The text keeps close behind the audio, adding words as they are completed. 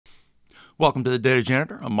Welcome to the Data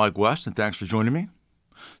Janitor. I'm Mike West, and thanks for joining me.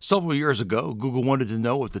 Several years ago, Google wanted to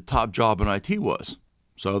know what the top job in IT was.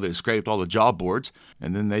 So they scraped all the job boards,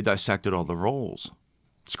 and then they dissected all the roles.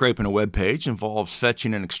 Scraping a web page involves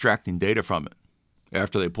fetching and extracting data from it.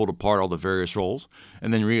 After they pulled apart all the various roles,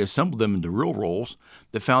 and then reassembled them into real roles,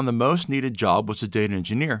 they found the most needed job was the data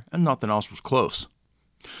engineer, and nothing else was close.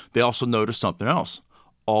 They also noticed something else.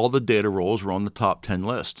 All the data roles were on the top 10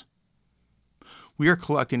 list. We are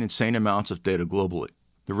collecting insane amounts of data globally.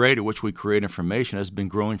 The rate at which we create information has been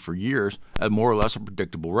growing for years at more or less a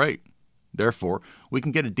predictable rate. Therefore, we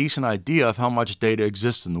can get a decent idea of how much data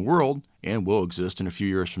exists in the world and will exist in a few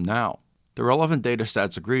years from now. The relevant data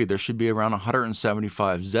stats agree there should be around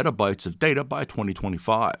 175 zettabytes of data by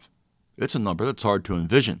 2025. It's a number that's hard to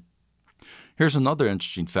envision. Here's another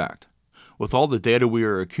interesting fact. With all the data we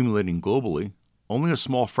are accumulating globally, only a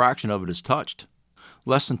small fraction of it is touched.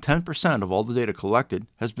 Less than 10% of all the data collected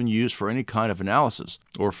has been used for any kind of analysis,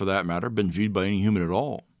 or for that matter, been viewed by any human at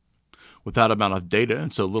all. With that amount of data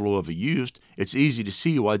and so little of it used, it's easy to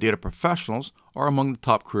see why data professionals are among the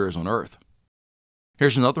top careers on Earth.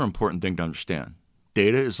 Here's another important thing to understand.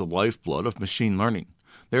 Data is the lifeblood of machine learning.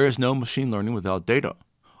 There is no machine learning without data.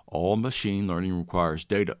 All machine learning requires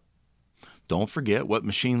data. Don't forget what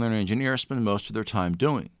machine learning engineers spend most of their time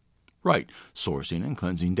doing. Right, sourcing and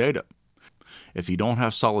cleansing data. If you don't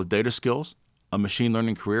have solid data skills, a machine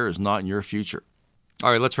learning career is not in your future.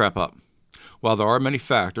 All right, let's wrap up. While there are many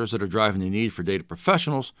factors that are driving the need for data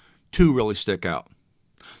professionals, two really stick out.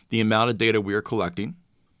 The amount of data we are collecting.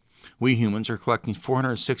 We humans are collecting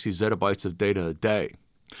 460 zettabytes of data a day.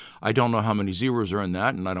 I don't know how many zeros are in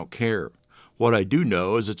that, and I don't care. What I do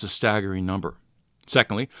know is it's a staggering number.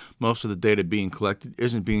 Secondly, most of the data being collected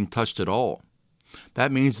isn't being touched at all.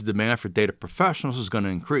 That means the demand for data professionals is going to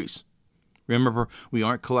increase. Remember, we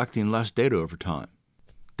aren't collecting less data over time.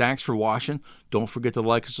 Thanks for watching. Don't forget to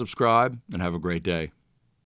like and subscribe, and have a great day.